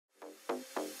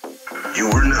You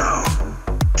are now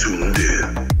tuned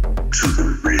in to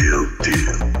The Real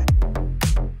Deal.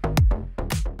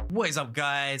 What is up,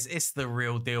 guys? It's The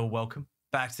Real Deal. Welcome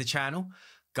back to the channel.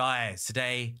 Guys,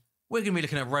 today we're going to be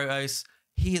looking at Rotos.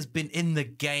 He has been in the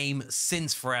game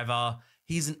since forever.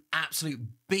 He's an absolute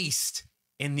beast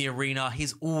in the arena.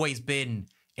 He's always been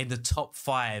in the top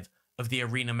 5 of the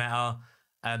arena meta.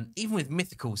 Even with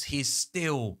mythicals, he's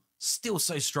still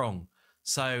so strong.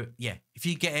 So yeah, if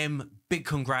you get him, big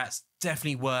congrats.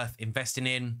 Definitely worth investing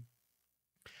in.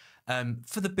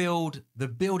 For the build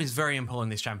is very important in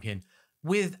this champion.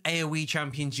 With AoE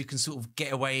champions, you can sort of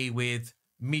get away with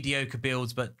mediocre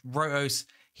builds, but Rotos,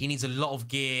 he needs a lot of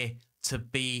gear to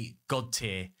be god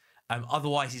tier.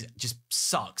 Otherwise, he just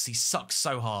sucks. He sucks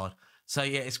so hard. So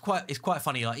yeah, it's quite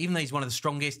funny. Like, even though he's one of the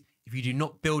strongest, if you do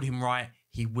not build him right,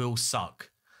 he will suck.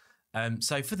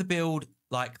 So for the build,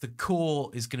 like, the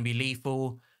core is going to be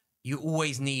lethal. You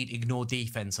always need ignore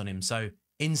defense on him. So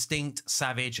instinct,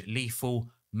 savage, lethal,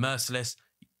 merciless.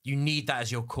 You need that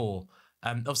as your core.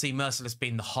 Obviously, merciless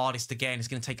being the hardest again. It's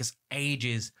going to take us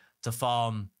ages to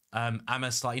farm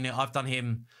Amos. Like, I've done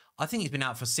him. I think he's been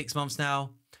out for 6 months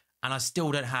now, and I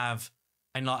still don't have.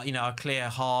 And like, I clear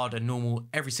hard and normal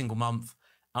every single month,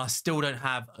 and I still don't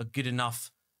have a good enough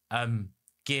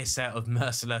gear set of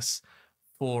merciless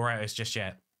for Rotos just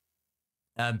yet.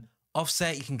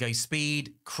 Offset, you can go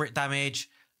speed, crit damage,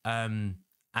 and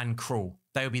crawl.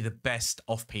 They will be the best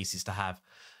off pieces to have.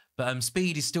 But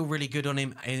speed is still really good on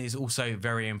him, and is also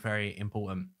very, very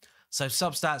important. So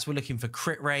substats, we're looking for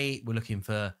crit rate, we're looking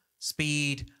for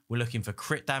speed, we're looking for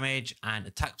crit damage and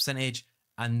attack percentage,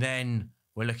 and then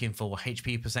we're looking for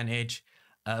HP percentage.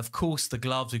 Of course, the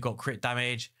gloves, we've got crit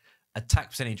damage,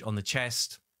 attack percentage on the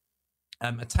chest,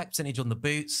 attack percentage on the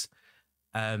boots,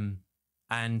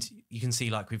 and you can see,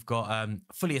 like, we've got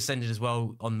fully ascended as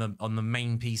well on the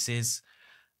main pieces.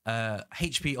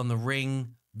 HP on the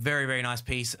ring, very, very nice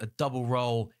piece. A double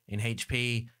roll in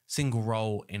HP, single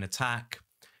roll in attack.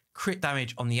 Crit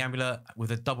damage on the amulet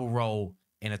with a double roll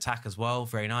in attack as well,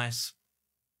 very nice.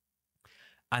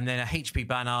 And then a HP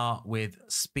banner with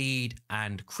speed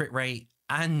and crit rate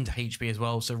and HP as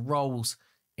well. So rolls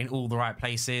in all the right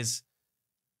places.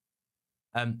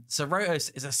 So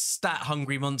Rotos is a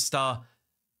stat-hungry monster.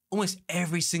 Almost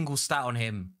every single stat on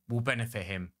him will benefit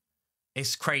him.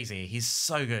 It's crazy. He's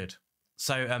so good.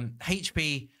 So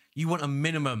HP, you want a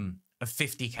minimum of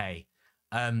 50k.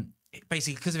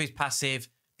 Basically, because of his passive,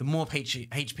 the more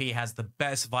HP he has, the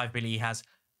better survivability he has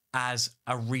as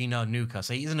arena nuker.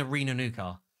 So he's an arena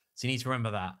nuker. So you need to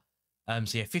remember that.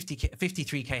 So yeah, 53k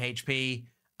HP,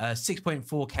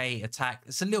 6.4k attack.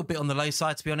 It's a little bit on the low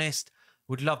side, to be honest.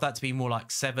 Would love that to be more like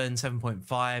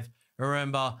 7.5.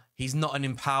 Remember, he's not an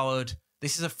empowered.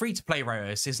 This is a free-to-play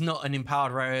Rotos. It's not an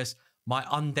empowered Rotos. My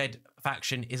undead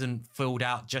faction isn't filled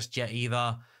out just yet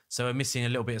either. So we're missing a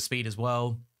little bit of speed as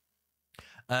well.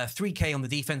 3k on the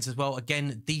defense as well.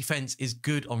 Again, defense is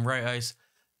good on Rotos.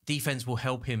 Defense will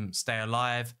help him stay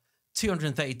alive.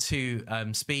 232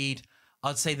 speed.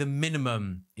 I'd say the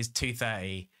minimum is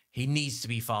 230. He needs to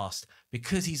be fast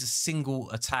because he's a single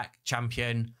attack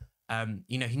champion.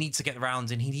 He needs to get the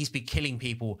rounds and he needs to be killing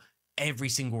people every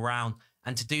single round.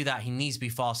 And to do that, he needs to be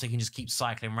fast so he can just keep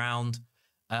cycling around.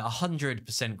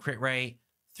 100% crit rate,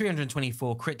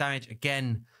 324 crit damage.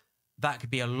 Again, that could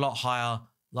be a lot higher.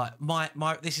 Like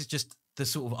this is just the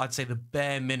sort of, I'd say, the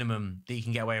bare minimum that you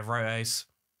can get away with Rotos.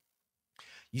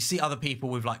 You see other people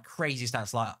with like crazy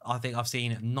stats. Like, I think I've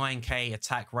seen 9k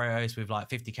attack Rotos with like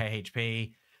 50k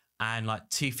HP and like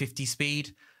 250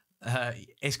 speed.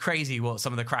 It's crazy what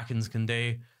some of the Krakens can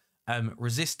do.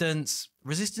 Resistance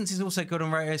is also good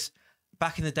on Rotos.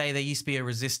 Back in the day, there used to be a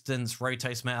resistance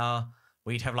Rotos meta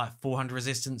where you'd have like 400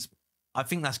 resistance. I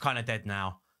think that's kind of dead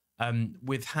now.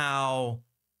 With how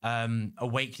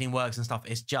Awakening works and stuff,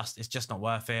 it's just not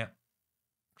worth it.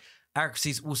 Accuracy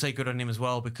is also good on him as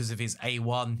well because of his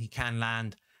A1. He can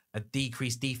land a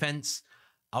decreased defense.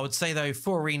 I would say, though,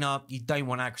 for arena, you don't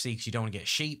want accuracy because you don't want to get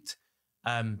sheeped.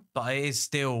 But it's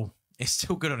still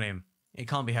good on him. It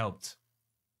can't be helped.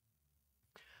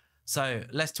 So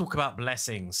let's talk about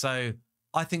blessings. So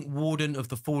I think Warden of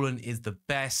the Fallen is the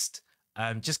best.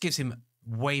 Just gives him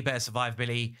way better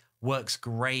survivability. Works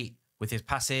great with his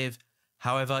passive.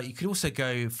 However, you could also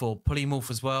go for Polymorph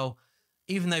as well.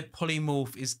 Even though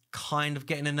Polymorph is kind of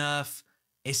getting a nerf,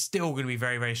 it's still going to be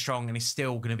very, very strong, and it's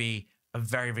still going to be a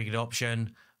very, very good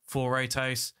option for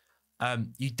Rotos.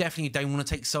 You definitely don't want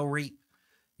to take Soul Reap.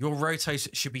 Your Rotos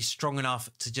should be strong enough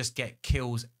to just get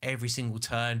kills every single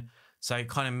turn. So it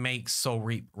kind of makes Soul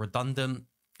Reap redundant.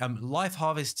 Life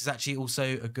Harvest is actually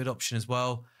also a good option as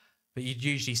well, but you'd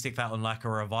usually stick that on like a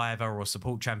Reviver or a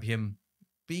support champion.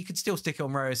 but you could still stick it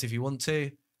on rotos if you want to.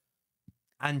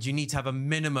 And you need to have a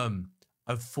minimum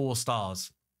of 4 stars.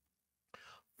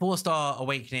 4-star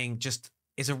Awakening just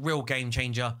is a real game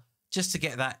changer, just to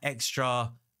get that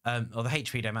extra, or the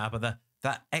HP don't matter, but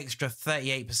that extra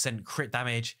 38% crit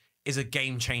damage is a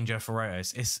game changer for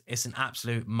rotos. It's an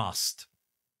absolute must.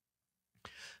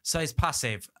 So his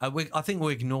passive, I think we'll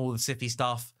ignore the Siphy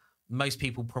stuff. Most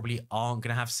people probably aren't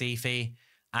going to have Siphy.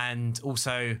 And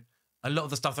also, a lot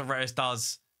of the stuff that rotos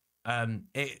does,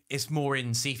 it's more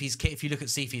in Siphy's kit. If you look at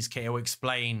Siphy's kit, it will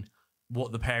explain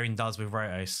what the pairing does with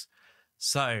rotos.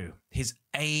 So his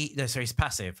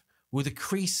passive will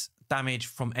decrease damage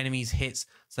from enemies' hits.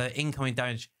 So incoming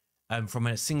damage from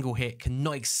a single hit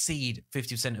cannot exceed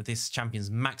 50% of this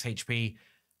champion's max HP.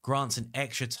 Grants an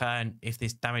extra turn if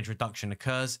this damage reduction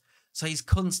occurs. So he's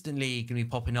constantly going to be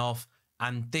popping off,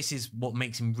 and this is what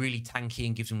makes him really tanky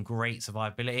and gives him great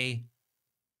survivability.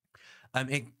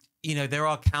 There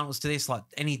are counters to this, like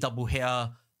any double hitter,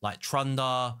 like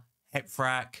Trunda,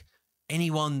 Hepfrak,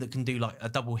 anyone that can do like a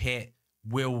double hit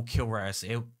will kill rotos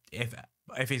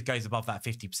if it goes above that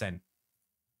 50%.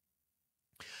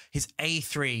 His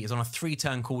A3 is on a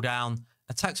 3-turn cooldown.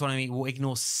 Attacks one enemy will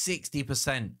ignore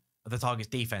 60% of the target's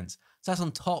defense. So that's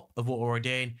on top of what we're already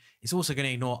doing. It's also going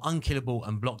to ignore unkillable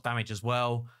and block damage as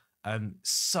well.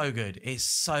 So good.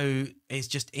 It's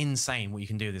just insane what you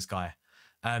can do with this guy.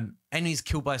 Enemies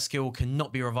killed by skill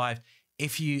cannot be revived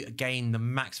if you gain the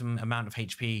maximum amount of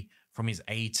HP from his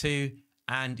A2.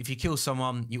 And if you kill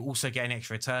someone, you also get an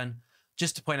extra turn.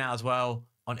 Just to point out as well,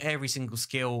 on every single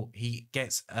skill, he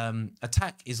gets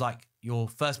attack is like your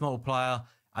first multiplier,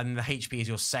 and the HP is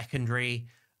your secondary.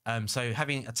 So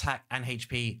having attack and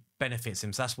HP benefits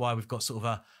him. So that's why we've got sort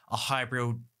of a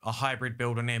hybrid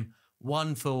build on him.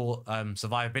 1 for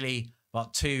survivability,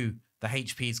 but 2, the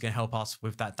HP is going to help us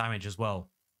with that damage as well.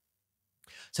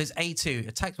 So his A2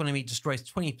 attacks one enemy, destroys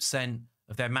 20%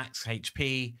 of their max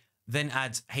HP, then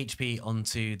adds HP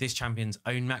onto this champion's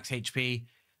own max HP.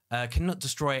 Cannot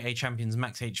destroy a champion's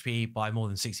max HP by more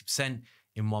than 60%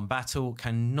 in one battle.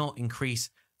 Cannot increase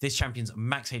this champion's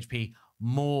max HP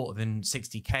more than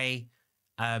 60k.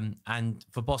 And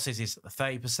for bosses, it's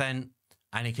 30%.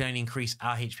 And it can only increase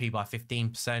our HP by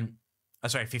 15%.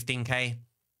 15k.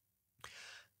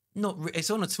 It's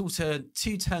on a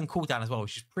 2-turn cooldown as well,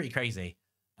 which is pretty crazy.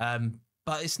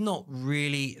 But it's not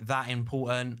really that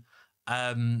important.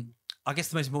 I guess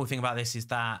the most important thing about this is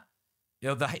that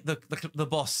the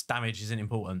boss damage isn't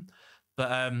important,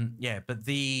 but but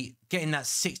getting that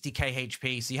 60k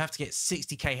HP, so you have to get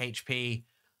 60k HP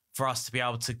for us to be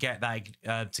able to get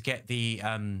that to get the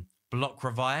block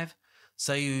revive.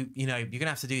 So you're gonna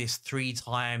have to do this 3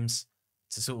 times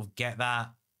to sort of get that,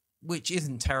 which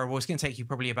isn't terrible. It's gonna take you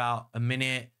probably about a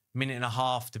minute and a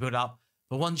half to build up,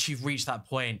 but once you've reached that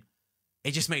point,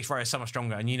 it just makes rotos so much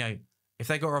stronger. And if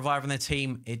they got a revive on their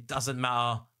team, it doesn't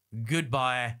matter.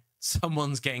 Goodbye.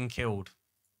 Someone's getting killed.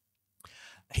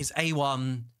 His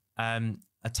A1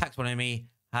 attacks one enemy,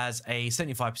 has a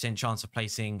 75% chance of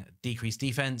placing decreased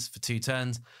defense for 2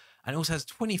 turns, and also has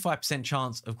 25%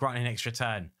 chance of granting an extra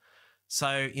turn. So,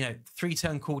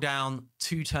 3-turn cooldown,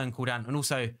 2-turn cooldown, and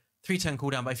also 3-turn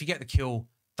cooldown. But if you get the kill,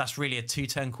 that's really a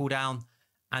 2-turn cooldown.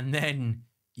 And then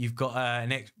you've got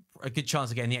a good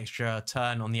chance of getting the extra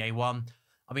turn on the A1.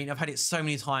 I mean, I've had it so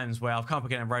many times where I've come up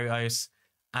against rotos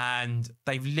and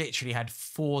they've literally had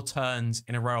 4 turns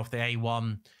in a row off the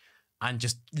A1 and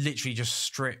just literally just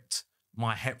stripped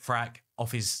my Hepfrak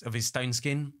off his stone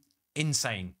skin.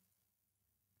 Insane.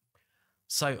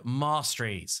 So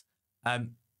masteries,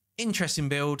 interesting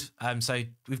build. So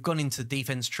we've gone into the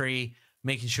defense tree,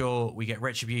 making sure we get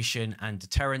retribution and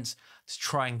deterrence to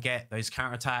try and get those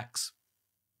counterattacks.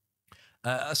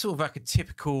 A sort of like a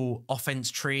typical offense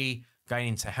tree going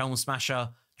into Helm Smasher,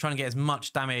 trying to get as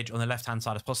much damage on the left-hand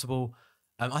side as possible.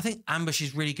 I think Ambush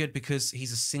is really good because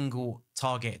he's a single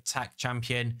target attack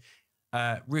champion.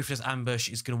 Ruthless Ambush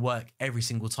is going to work every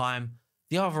single time.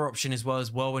 The other option as well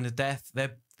is Whirlwind of Death.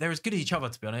 They're as good as each other,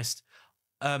 to be honest.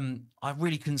 I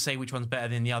really couldn't say which one's better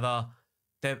than the other.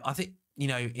 I think,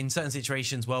 in certain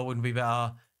situations, Whirlwind would be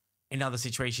better. In other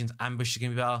situations, Ambush is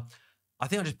going to be better. I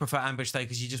think I just prefer Ambush, though,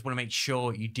 because you just want to make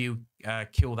sure you do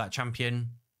kill that champion.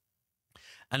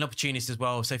 And Opportunist as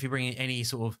well. So if you're bringing any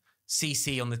sort of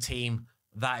CC on the team,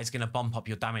 that is going to bump up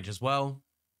your damage as well.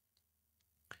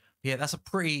 Yeah, that's a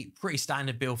pretty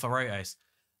standard build for rotos.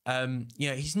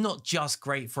 He's not just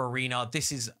great for arena.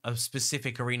 This is a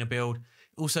specific arena build.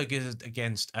 Also good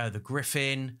against the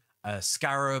Griffin,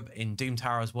 Scarab in Doom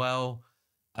Tower as well.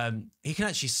 He can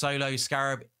actually solo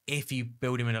Scarab if you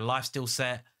build him in a lifesteal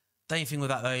set. The only thing with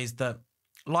that though is that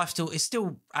Lifesteal is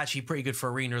still actually pretty good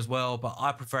for arena as well, but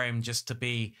I prefer him just to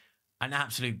be an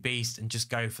absolute beast and just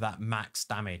go for that max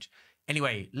damage.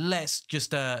 Anyway, let's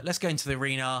go into the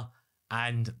arena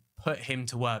and put him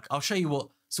to work. I'll show you what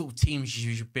sort of teams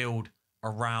you should build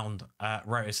around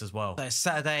Rotos as well. So it's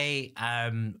Saturday,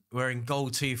 we're in goal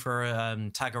 2 for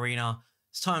Tag Arena.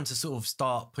 It's time to sort of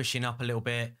start pushing up a little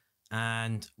bit,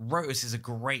 and Rotos is a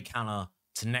great counter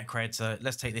to Necred, so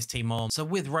let's take this team on. So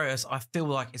with Rotos, I feel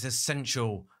like it's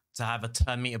essential to have a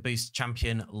turn meter boost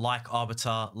champion like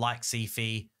Arbiter, like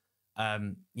Sifi.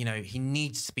 You know, he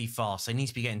needs to be fast, so he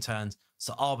needs to be getting turns.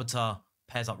 So Arbiter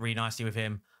pairs up really nicely with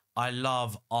him. I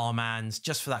love Armans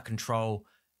just for that control,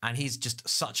 and he's just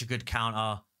such a good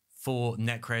counter for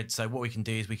Necred. So what we can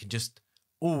do is we can just...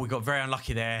 Oh, we got very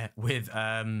unlucky there with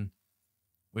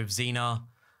Xena.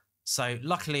 So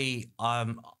luckily,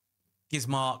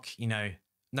 Gizmark, you know...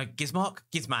 No, Gizmark?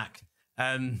 Gizmac.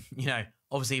 You know,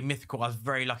 obviously Mythical, I was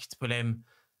very lucky to pull him.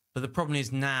 But the problem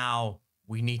is now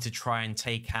we need to try and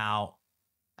take out...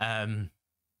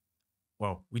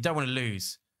 well, we don't want to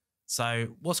lose.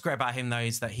 So what's great about him, though,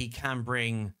 is that he can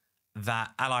bring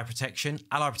that ally protection.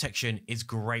 Ally protection is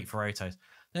great for Rotos.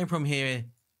 The only problem here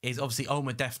is obviously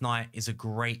Ultimate Death Knight is a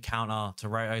great counter to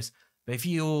Rotos. But if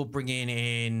you're bringing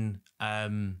in,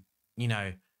 you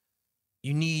know,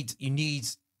 you need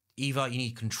either you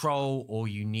need control or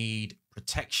you need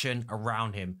protection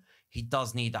around him. He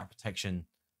does need that protection.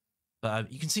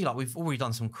 But you can see, like, we've already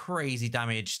done some crazy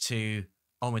damage to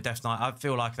Ultimate Death Knight. I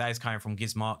feel like that is coming from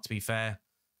Gizmark, to be fair.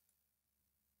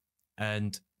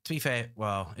 And to be fair,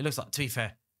 well, it looks like, to be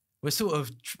fair, we're sort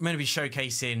of meant to be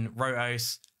showcasing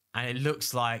Rotos, and it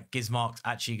looks like Gizmark's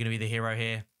actually going to be the hero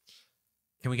here.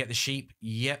 Can we get the sheep?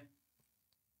 Yep.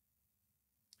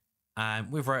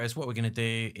 And with Rotos, what we're going to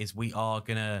do is we are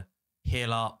going to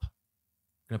heal up.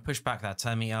 Going to push back that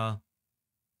turn meter.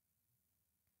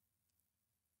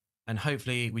 And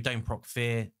hopefully we don't proc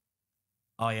fear.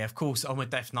 Oh yeah, of course, Ultimate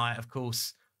Death Knight, of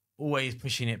course. Always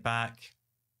pushing it back.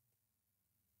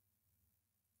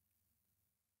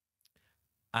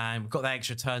 And we've got that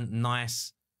extra turn,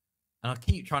 nice. And I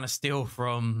keep trying to steal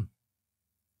from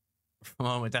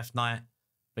Ultimate Death Knight,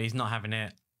 but he's not having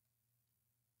it.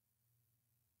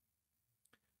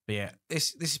 But yeah,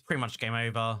 this is pretty much game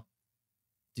over.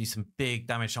 Do some big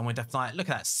damage on Ultimate Death Knight. Look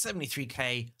at that,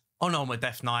 73k on Ultimate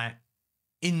Death Knight.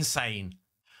 Insane.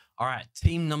 All right,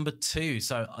 team number 2.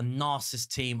 So a Narcissus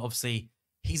team. Obviously,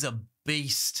 he's a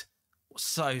beast.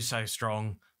 So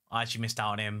strong. I actually missed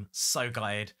out on him. So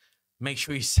gutted. Make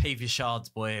sure you save your shards,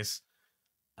 boys.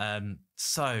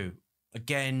 So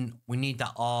again, we need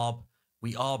that ARB.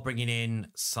 We are bringing in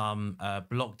some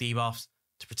block debuffs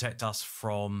to protect us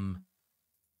from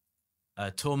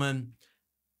Torment.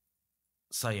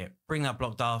 So yeah, bring that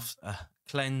block debuff,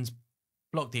 cleanse,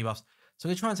 block debuffs. So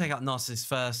we're trying to take out Narcissus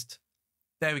first.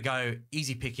 There we go,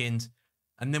 easy pickings.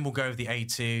 And then we'll go with the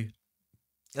A2.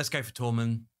 Let's go for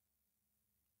Torment.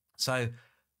 So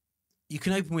you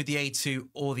can open with the A2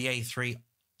 or the A3.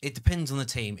 It depends on the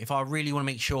team. If I really want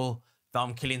to make sure that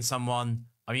I'm killing someone,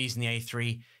 I'm using the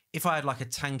A3. If I had like a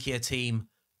tankier team,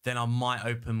 then I might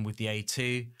open with the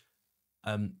A2.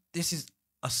 This is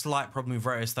a slight problem with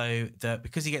Rotos, though, that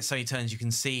because he gets so many turns, you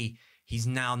can see he's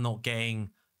now not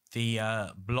getting the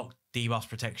block debuff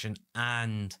protection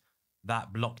and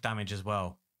that block damage as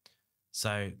well.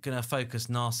 So gonna focus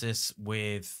Narcissus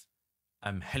with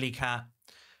Helicat.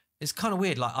 It's kind of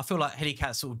weird. Like, I feel like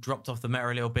Helicat sort of dropped off the meta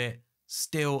a little bit.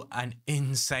 Still an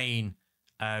insane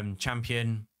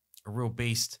champion, a real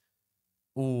beast.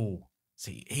 Oh,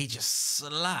 see, he just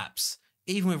slaps.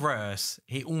 Even with Rotos,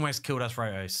 he almost killed us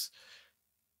Rotos.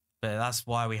 But that's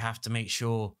why we have to make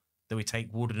sure that we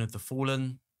take Warden of the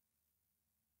Fallen.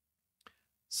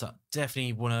 So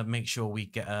definitely want to make sure we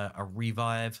get a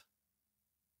revive.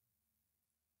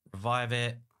 Revive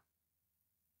it.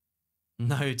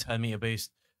 No turn meter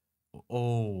boost.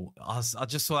 Oh, I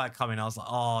just saw that coming. I was like,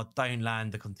 oh, don't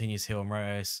land the continuous heal on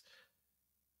Rotos.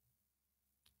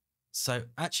 So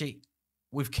actually,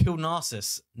 we've killed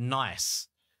Narcissus. Nice.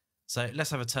 So let's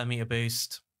have a turn meter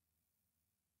boost.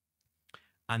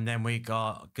 And then we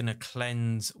got gonna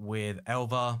cleanse with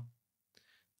Elva.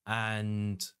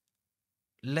 And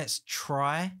let's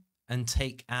try and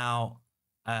take out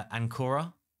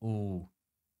Ancora. Ooh,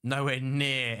 nowhere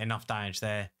near enough damage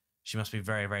there. She must be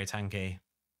very, very tanky.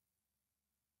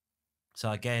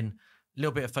 So again, a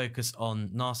little bit of focus on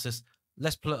Narcissus.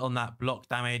 Let's pull it on that block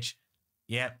damage.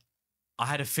 Yep. I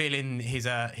had a feeling his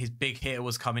big hitter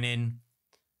was coming in.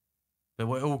 But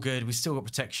we're all good. We still got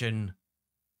protection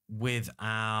with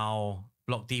our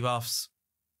block debuffs.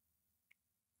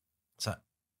 So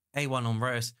A1 on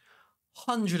Rotos.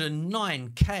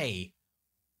 109k.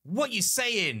 What you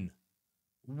saying?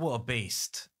 What a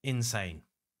beast. Insane.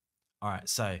 All right,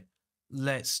 so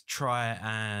let's try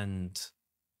and...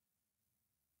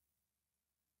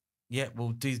 yeah,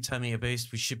 we'll do the turn meter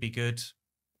boost. We should be good.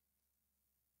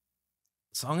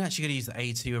 So I'm actually going to use the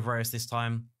A2 of Rotos this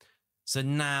time. So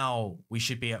now we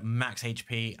should be at max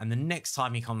HP. And the next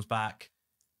time he comes back,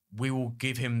 we will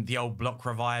give him the old block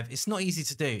revive. It's not easy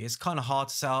to do. It's kind of hard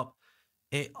to set up.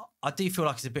 I do feel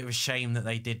like it's a bit of a shame that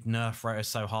they did nerf Rotos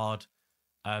so hard.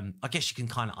 I guess you can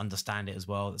kind of understand it as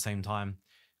well at the same time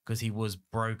because he was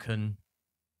broken.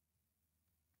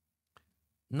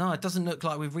 No, it doesn't look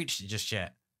like we've reached it just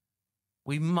yet.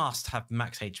 We must have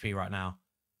max HP right now.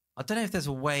 I don't know if there's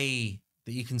a way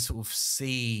that you can sort of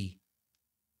see.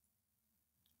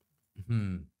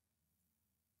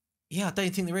 Yeah, I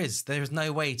don't think there is. There is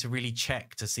no way to really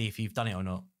check to see if you've done it or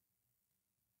not.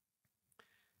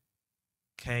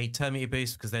 Okay, turn meter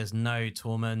boost because there's no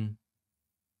Torment.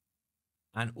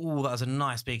 And that was a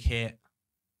nice big hit.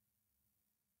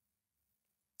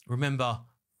 Remember,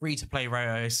 free to play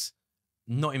Rotos,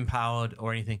 not empowered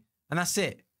or anything. And that's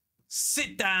it.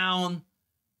 Sit down.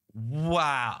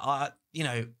 Wow. You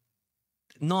know,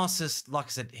 Narcissus, like I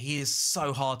said, he is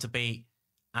so hard to beat.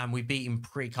 And we beat him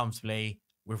pretty comfortably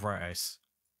with Rotos.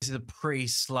 This is a pretty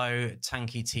slow,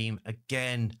 tanky team.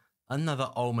 Again, another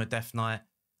Ulma Death Knight.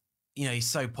 You know, he's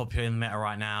so popular in the meta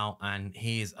right now, and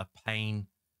he is a pain.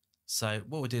 So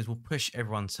what we'll do is we'll push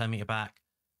everyone turn meter back.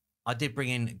 I did bring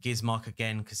in Gizmark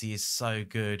again because he is so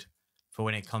good for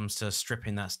when it comes to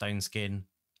stripping that stone skin.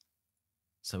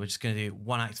 So we're just going to do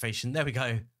one activation. There we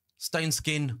go. Stone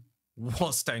skin.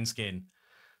 What stone skin?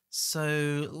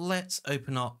 So let's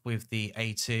open up with the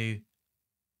A2.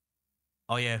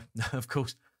 Oh, yeah, of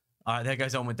course. All right, there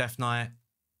goes on with Death Knight.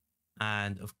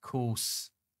 And, of course,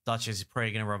 Duchess is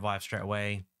probably going to revive straight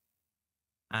away.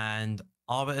 And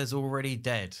Arbiter's already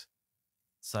dead.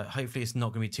 So hopefully it's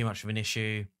not going to be too much of an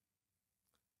issue.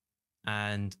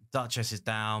 And Duchess is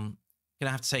down. Going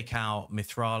to have to take out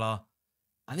Mithrala.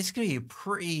 And this is going to be a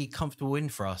pretty comfortable win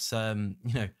for us. You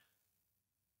know,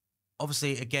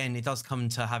 obviously, again, it does come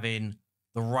to having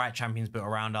the right champions built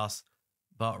around us.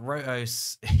 But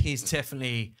Rotos is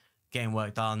definitely getting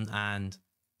work done and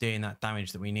doing that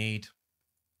damage that we need.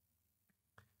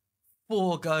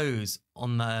 4 goes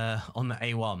on the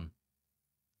A1.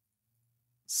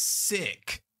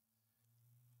 Sick.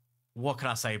 What can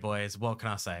I say, boys? What can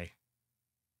I say?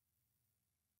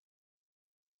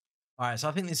 All right, so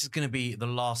I think this is going to be the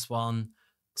last one.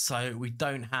 So we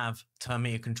don't have turn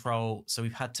meter control. So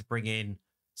we've had to bring in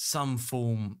some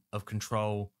form of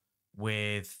control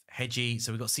with Hedgie.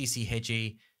 So we've got CC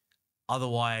Hedgie.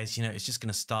 Otherwise, you know, it's just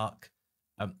going to stuck.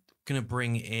 Going to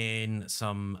bring in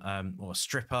some or a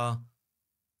stripper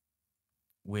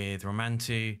with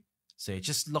Romantu. So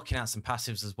just locking out some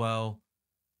passives as well.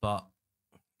 But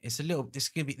it's a little. This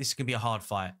is gonna be a hard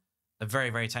fight. A very,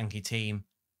 very tanky team.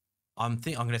 I'm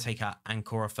going to take out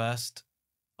Ancora first.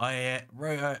 Oh yeah,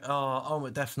 my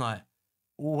Death Knight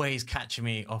always catching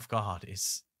me off guard.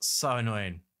 It's so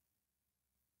annoying.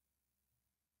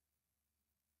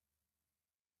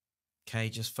 Okay,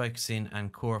 just focusing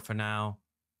Ancora for now.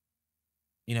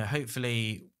 You know,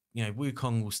 hopefully, you know,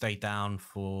 Wukong will stay down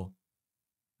for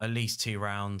at least 2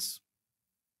 rounds.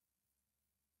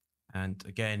 And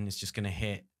again, it's just going to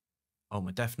hit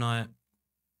Ultimate Death Knight.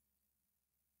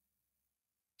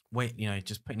 Wait, you know,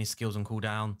 just putting his skills on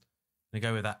cooldown. Gonna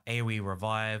go with that AoE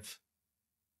revive.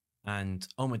 And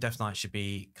Ultimate Death Knight should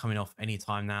be coming off any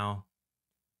time now.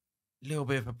 A little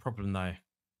bit of a problem though.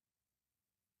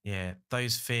 Yeah,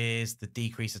 those fears, the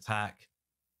decreased attack,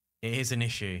 it is an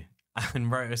issue.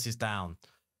 And Rotos is down.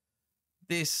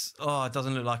 This, it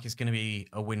doesn't look like it's going to be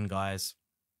a win, guys.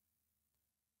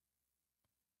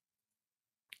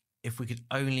 If we could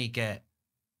only get...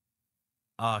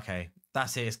 okay,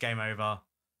 that's it. It's game over.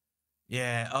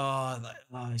 Yeah,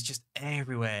 it's just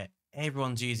everywhere.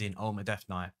 Everyone's using Ultimate Death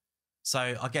Knight.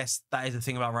 So I guess that is the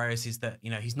thing about Rotos is that,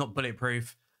 you know, he's not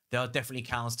bulletproof. There are definitely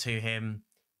counts to him.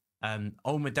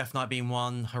 Ultimate Death Knight being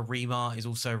one. Harima is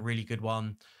also a really good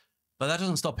one. But that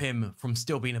doesn't stop him from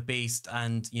still being a beast.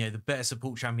 And, you know, the better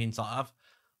support champions I've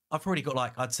probably got,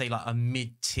 like, I'd say like a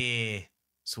mid-tier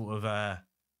sort of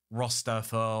roster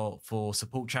for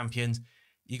support champions.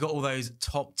 You got all those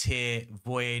top tier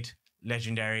Void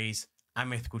legendaries and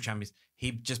mythical champions.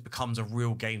 He just becomes a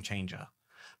real game changer.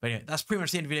 But anyway, that's pretty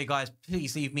much the end of the video, guys.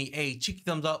 Please leave me a cheeky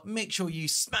thumbs up. Make sure you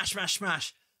smash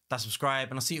that subscribe,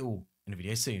 and I'll see you all in a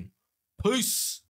video soon. Peace.